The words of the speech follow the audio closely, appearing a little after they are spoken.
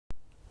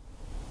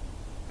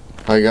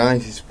Hi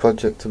guys, it's a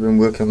project I've been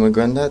working with my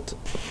granddad.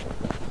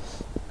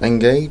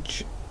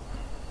 Engage.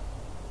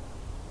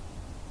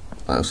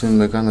 That's in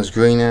my granddad's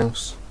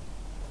greenhouse.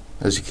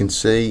 As you can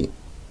see,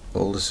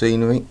 all the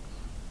scenery.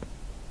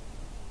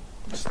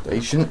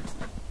 Station.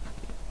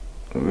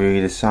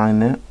 Read a sign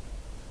there.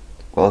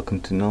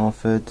 Welcome to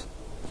Norford.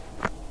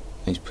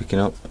 He's picking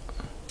up.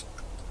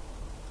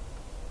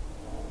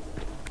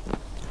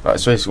 Right,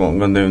 so basically what I'm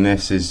going to do in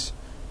this is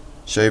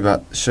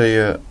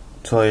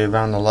tell you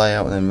around the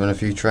layout and then run a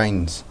few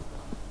trains.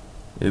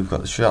 We've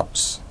got the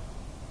shops,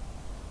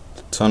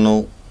 the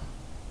tunnel,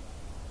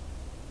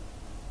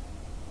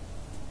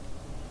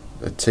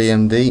 the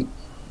TMD.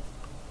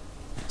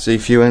 See a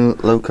few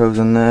locos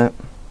on there.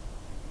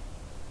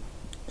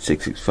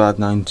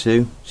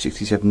 66592,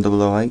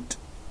 67008.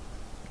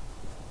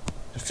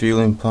 The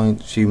fueling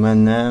point, a few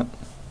men there.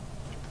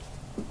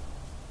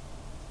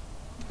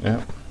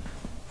 Yeah.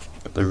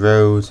 Got the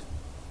road,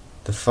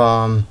 the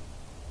farm,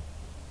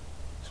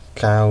 some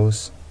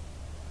cows,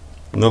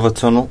 another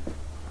tunnel.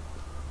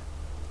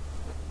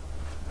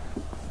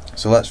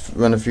 So let's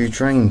run a few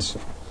trains.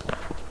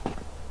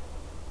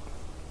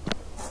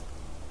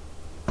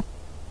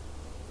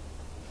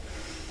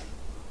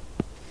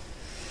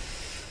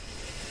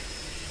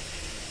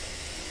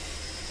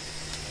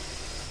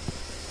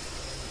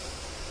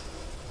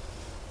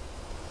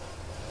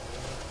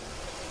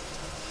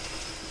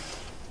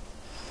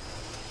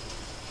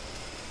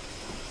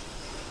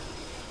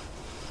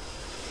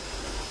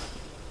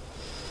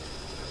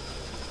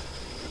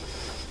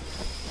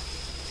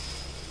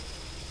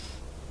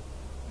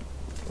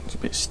 It's a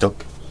bit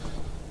stuck.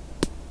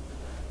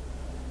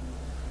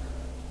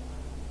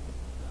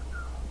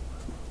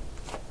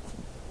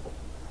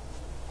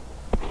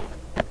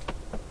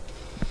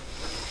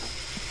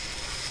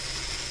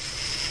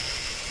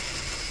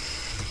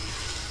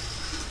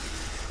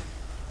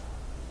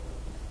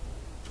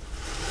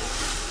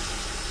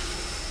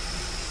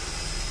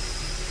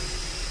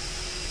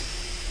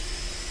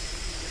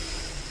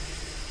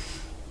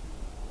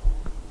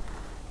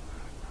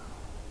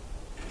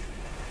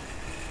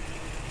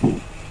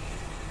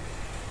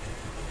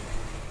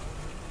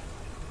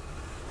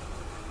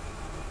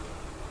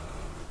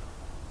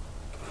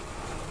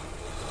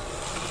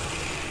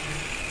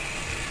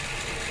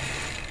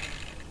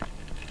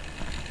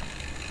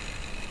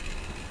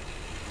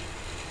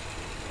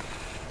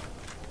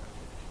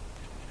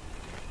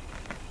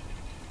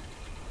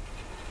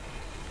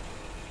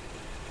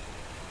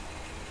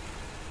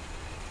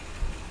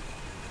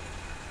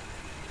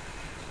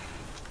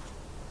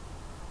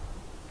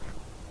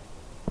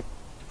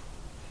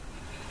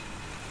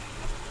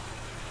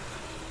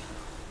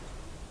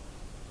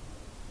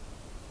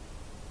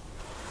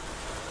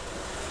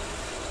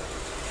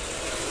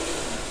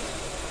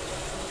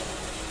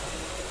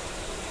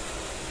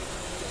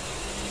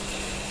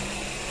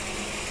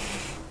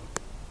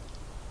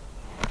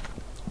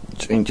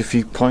 Change a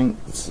few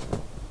points.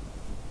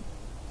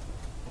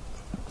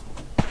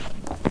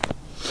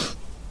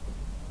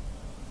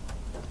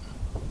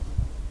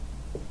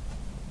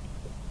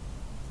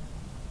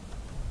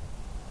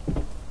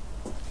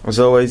 As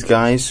always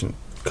guys,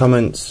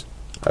 comments,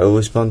 I will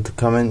respond to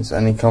comments.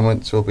 Any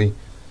comments will be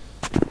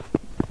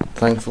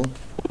thankful.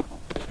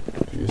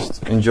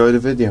 Just enjoy the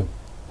video.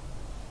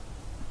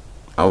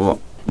 I'm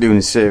doing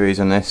a series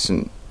on this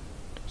and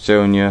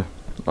showing you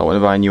like one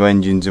of our new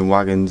engines and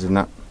wagons and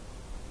that.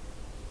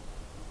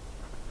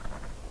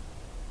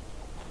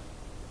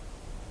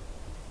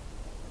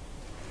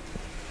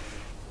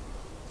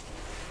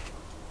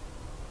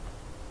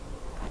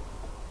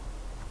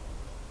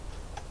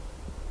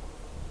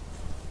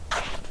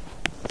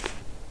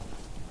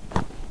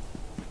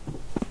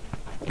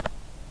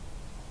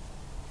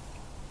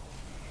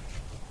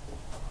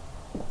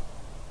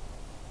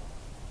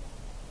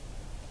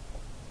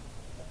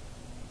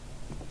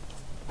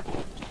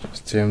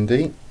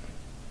 TMD.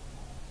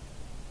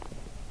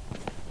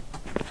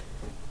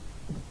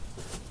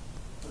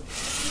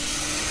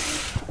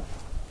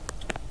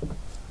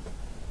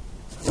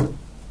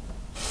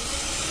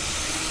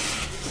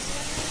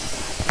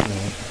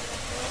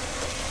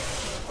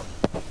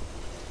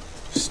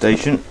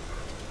 Station.